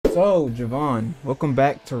So, Javon, welcome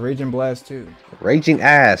back to Raging Blast 2. Raging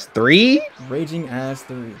Ass 3? Raging Ass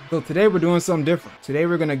 3. So today we're doing something different. Today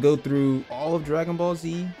we're going to go through all of Dragon Ball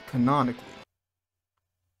Z canonically.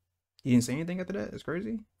 You didn't say anything after that? That's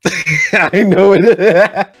crazy. I know it.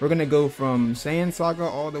 We're going to go from Saiyan Saga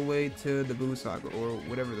all the way to the Buu Saga or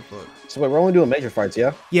whatever the fuck. So wait, we're only doing major fights,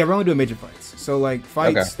 yeah? Yeah, we're only doing major fights. So like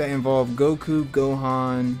fights that involve Goku,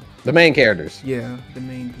 Gohan. The main characters. Yeah, the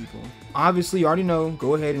main people. Obviously, you already know.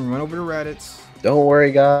 Go ahead and run over the Raditz. Don't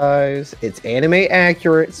worry, guys. It's anime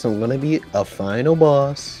accurate, so I'm gonna be a final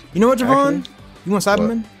boss. You know what, Javon? Actually, You want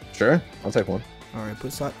Cyberman? Sure, I'll take one. All right,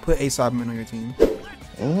 put a Cyberman on your team.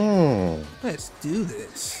 Let's do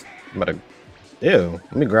this. I'm about to... Ew,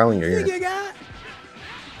 let me growl in your ear. You got?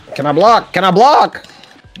 Can I block? Can I block?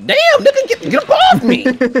 Damn, nigga, get up off me!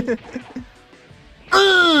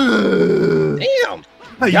 Damn!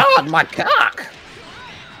 God, my cock!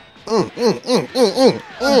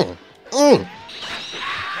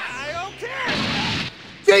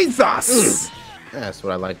 Jesus! That's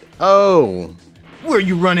what I like. Oh! Where are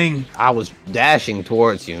you running? I was dashing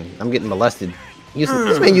towards you. I'm getting molested. This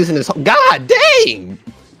man using his whole... God dang!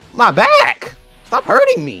 My back! Stop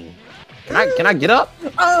hurting me! Can I get up?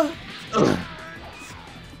 I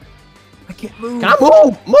can't move. Can I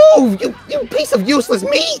move? Move! You piece of useless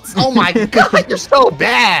meat! Oh my god, you're so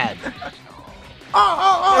bad!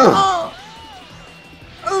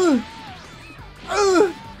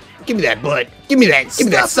 Give me that butt. Give me that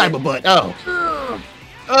cyber butt.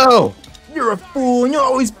 Oh. You're a fool, and you'll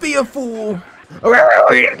always be a fool. You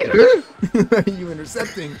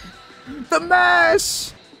intercepting. The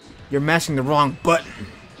mash! You're mashing the wrong button.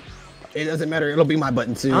 It doesn't matter. It'll be my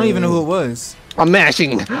button soon. I don't even know who it was. I'm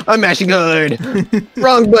mashing hard.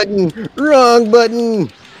 Wrong button. Wrong button.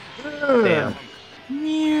 Damn.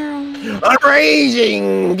 A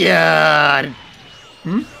raging god.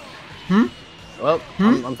 Well,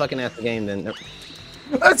 I'm fucking at the game then.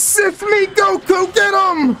 Assist me, Goku! Get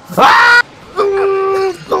him!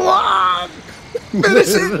 Finish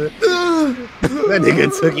it! That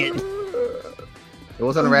nigga took it. It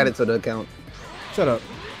was on a Reddit, so it doesn't count. Shut up.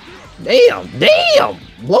 Damn!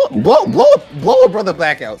 Blow a brother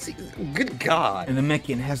back out. See, good God. And the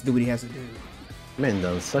Mechian has to do what he has to do. Man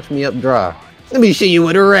done sucked me up dry. Let me show you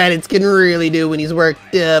what a Raditz can really do when he's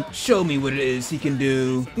worked up. Show me what it is he can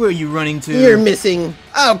do. Where are you running to? You're missing.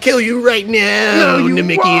 I'll kill you right now,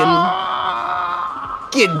 Namekian.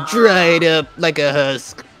 Get dried up like a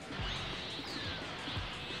husk.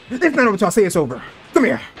 It's not over till I say it's over. Come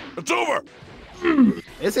here. It's over.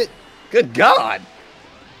 Is it? Good God.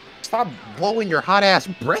 Stop blowing your hot ass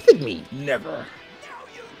breath at me. Never.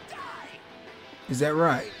 Is that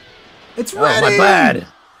right? It's Oh, ready. my bad.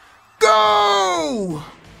 Go!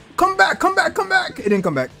 Come back, come back, come back! It didn't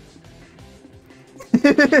come back. What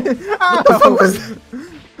the fuck was...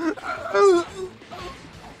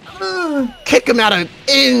 Kick him out of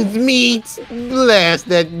ends meat. Blast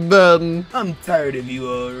that bum. I'm tired of you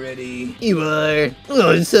already. You are.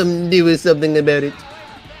 Oh, do something about it.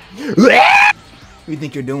 What do you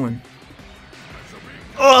think you're doing?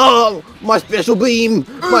 Oh, my special beam.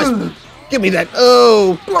 Give me that.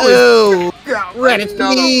 Oh. Raditz,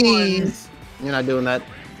 please. You're not doing that.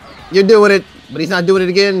 You're doing it, but he's not doing it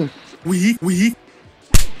again. We.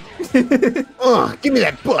 Oh, give me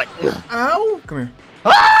that butt. Ow! Come here.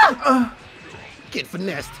 Ah! Get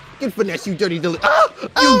finessed, you dirty You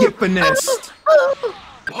get finessed.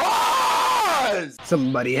 Pause!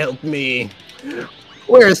 Somebody help me.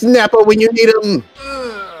 Where's Snapper when you need him?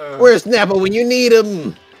 Where's Snapper when you need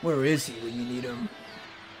him? Where is he when you need him?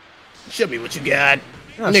 Show me what you got.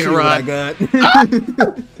 I'll Nigga show you what I rod. got.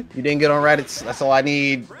 You didn't get on Reddit. That's all I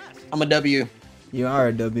need. I'm a W. You are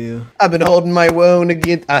a W. I've been holding my own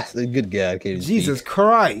against. Good God, I can't even Jesus speak.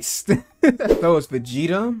 Christ. So it's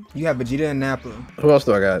Vegeta. You have Vegeta and Nappa. Who else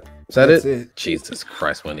do I got? Is that That's it? it. Jesus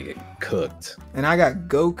Christ, when to get cooked. And I got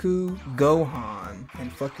Goku, Gohan,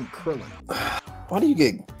 and fucking Krillin. Why do you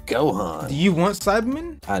get Gohan? Do you want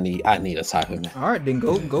Cyberman? I need a Cyberman. Alright, then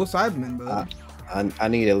go Cyberman, bro. I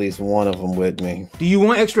need at least one of them with me. Do you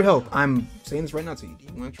want extra help? I'm saying this right now to you. Do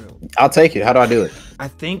you want extra help? I'll take it. How do I do it? I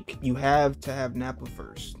think you have to have Nappa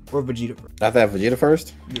first. Or Vegeta first. I have to have Vegeta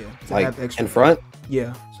first? Yeah. To Like, have extra in front?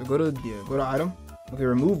 Yeah. So go to item. Okay,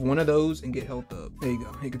 remove one of those and get health up. There you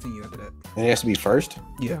go. Hey, continue after that. And it has to be first?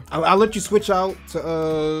 Yeah. I'll let you switch out to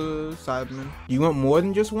Cyberman. Do you want more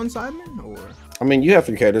than just one Cyberman? Or I mean, you have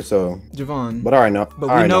 3 characters, so. Javon. But I already know. But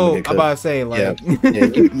we know. I'm about to say like.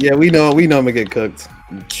 Yeah, we know. We know I'm gonna get cooked.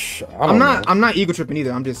 I'm not ego tripping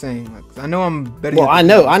either. I'm just saying. Like, I know I'm better. Well, I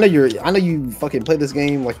know you fucking play this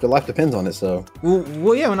game like your life depends on it. So.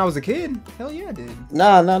 Well, yeah. When I was a kid, hell yeah, I did.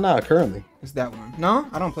 Nah. Currently. It's that one. No,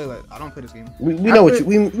 I don't play that. I don't play this game. We know what you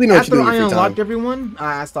we know what you do. After I unlocked everyone,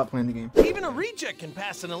 I stopped playing the game. Even a reject can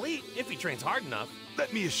pass an elite if he trains hard enough.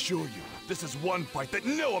 Let me assure you, this is one fight that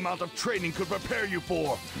no amount of training could prepare you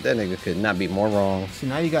for. That nigga could not be more wrong. See,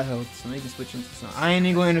 now you got health, so now you can switch into something. I ain't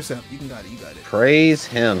even gonna intercept. You got it. You got it. Praise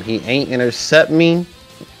him. He ain't intercept me.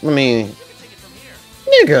 I mean,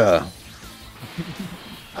 nigga.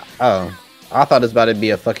 Oh, I thought it was about to be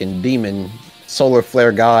a fucking demon, solar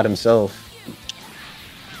flare god himself.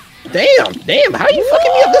 Damn, how you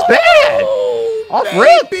fucking me up this bad? Off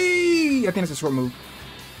rip. I think it's a short move.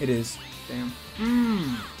 It is. Damn.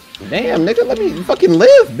 Damn, nigga, let me fucking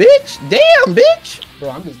live, bitch. Damn, bitch.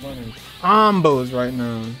 Bro, I'm just learning combos right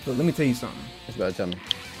now. But let me tell you something. What's about to tell me?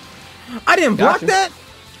 I didn't block that.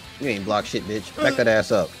 You ain't block shit, bitch. Back that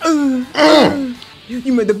ass up.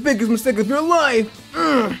 You made the biggest mistake of your life.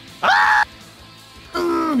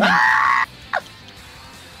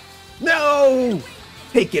 No.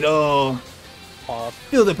 Take it all. Pause.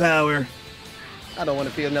 Feel the power. I don't want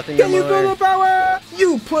to feel nothing Can you anymore. feel the power?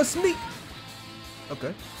 You plus me.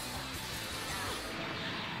 Okay.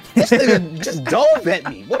 This nigga just dove at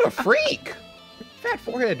me. What a freak. Fat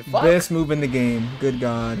forehead. Fuck. Best move in the game. Good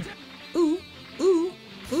God. Ooh.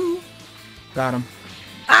 Got him.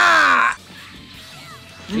 Ah!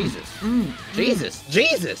 Jesus.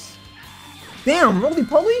 Damn, roly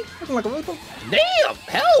poly? Looking like a roly poly. Damn,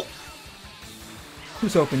 help.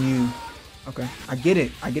 Who's helping you? Okay, I get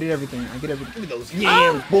it. Everything. Give me those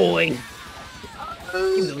yams, boy.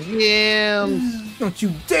 Give me those yams. Don't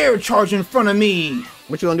you dare charge in front of me.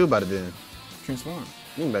 What you gonna do about it then? Transform.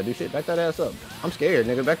 You ain't about to do shit. Back that ass up. I'm scared,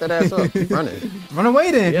 nigga. Back that ass up. Keep running. Run away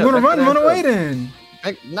then. Yeah, You wanna run away up. then.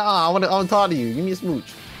 Nah, I wanna talk to you. Give me a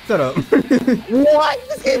smooch. Shut up. What?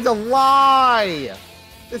 This game's a lie.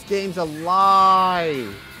 This game's a lie.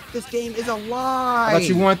 This game is a lie. I thought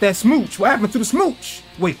you want that smooch. What happened to the smooch?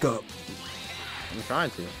 Wake up. I'm trying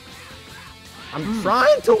to. I'm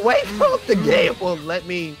trying to wake up. The game won't let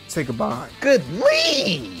me. Say goodbye. Good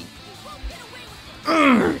lead.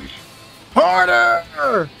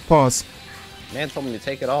 Harder. Pause. Man told me to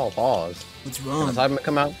take it all. Pause. What's Can wrong? the Cyberman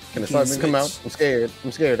come out? Can the Cyberman come out? I'm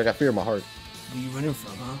scared. I got fear in my heart. Where you running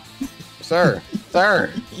from, huh? Sir,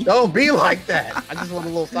 don't be like that. I just want a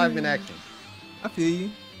little Cyberman action. I feel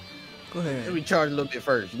you. Go ahead. Let me charge a little bit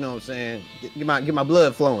first. You know what I'm saying? Get my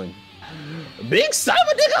blood flowing. Big cyber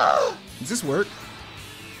nigga. Does this work?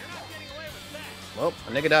 Well,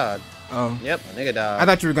 a nigga died. Oh. Yep, a nigga died. I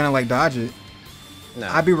thought you were gonna like dodge it.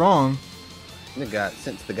 Nah, I'd be wrong. nigga got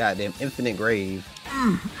sent to the goddamn infinite grave.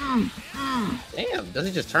 Damn, does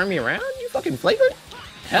it just turn me around? You fucking flavored?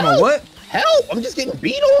 Help! No, what? Help! I'm just getting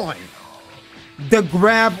beat on. The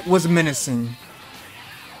grab was menacing.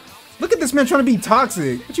 Look at this man trying to be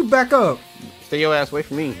toxic. Would you back up? Stay your ass away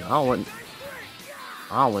from me. I don't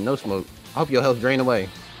want no smoke. I hope your health drain away.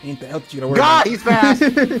 Ain't the health you gotta worry God, about. he's fast.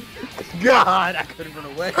 God, I couldn't run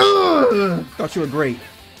away. Thought you were great.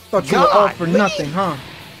 Thought you were all for God, nothing, huh?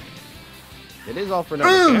 It is all for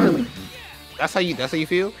nothing. That's how you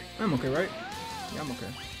feel? I'm okay, right? Yeah, I'm okay.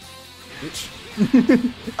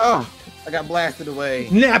 Bitch. Oh, I got blasted away.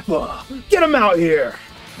 Nappa! Get him out here!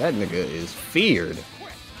 That nigga is feared.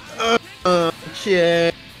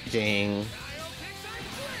 Changing.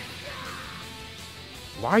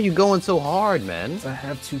 Why are you going so hard, man? I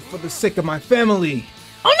have to for the sake of my family.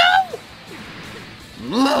 Oh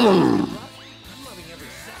no!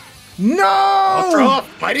 No! Ultra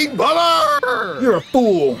fighting bummer! You're a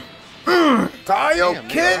fool. Kyle, Damn,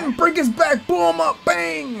 Ken, man. break his back, blow him up,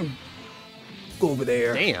 bang! Go over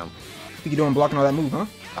there. Damn. Think you're doing blocking all that move, huh?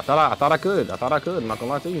 I thought I could. I'm not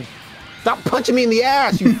gonna lie to you. Stop punching me in the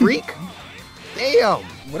ass, you freak! Damn.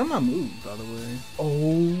 What are my moves, by the way?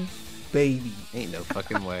 Oh, baby. Ain't no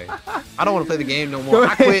fucking way. I don't want to play the game no more.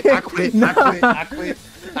 I quit. Nah. I quit.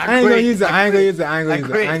 I ain't gonna use it. I ain't gonna use it. I ain't gonna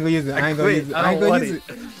use it. I ain't gonna use it. I ain't gonna use it.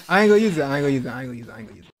 I ain't gonna use it. I ain't gonna use it. I ain't gonna use it. I ain't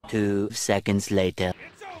gonna use it. 2 seconds later.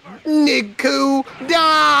 Niku,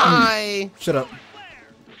 die! Shut up.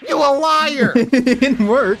 You a liar! It didn't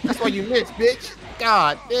work. That's why you missed, bitch.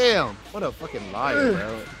 God damn. What a fucking liar,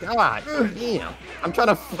 bro. God damn. I'm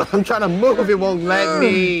trying to move. It won't let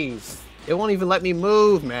me. It won't even let me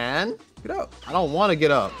move, man. Get up. I don't want to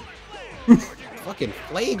get up. Fucking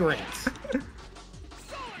flagrant.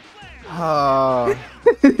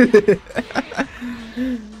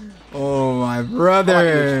 Oh my All I can do is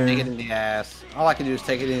brother. take it in the ass. All I can do is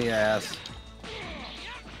take it in the ass.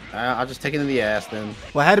 I'll just take it in the ass then.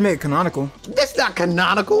 Well, I had to make it canonical. That's not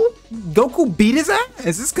canonical. Goku beat his ass.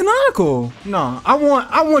 It's canonical. No, I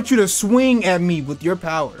want you to swing at me with your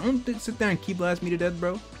power. Don't sit there and keep blasting me to death,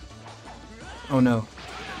 bro. Oh no,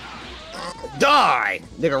 Die,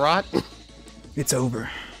 nigga rot. it's over.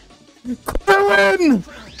 Krillin!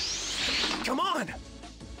 Come on!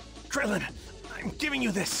 Krillin, I'm giving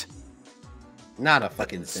you this Not a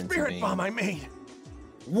fucking spirit sense. bomb I made.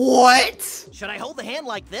 What? Should I hold the hand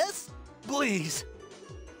like this? Please.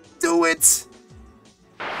 Do it.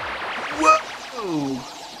 Whoa.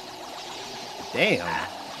 Damn.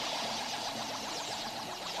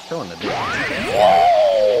 Showing the dick.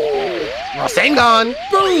 Rasengan.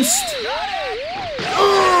 Boost.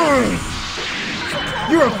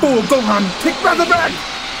 You're a fool, Gohan. Take brother back.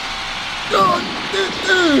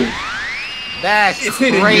 That's It's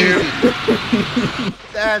hitting crazy.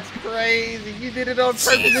 That's crazy. You did it on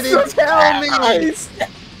purpose. You didn't tell me.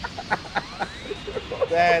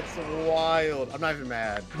 That's wild. I'm not even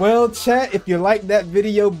mad. Well, chat, if you like that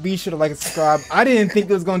video, be sure to like and subscribe. I didn't think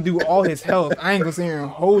it was gonna do all his health. I ain't gonna sit here and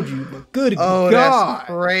hold you, but good Oh, God. that's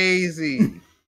crazy.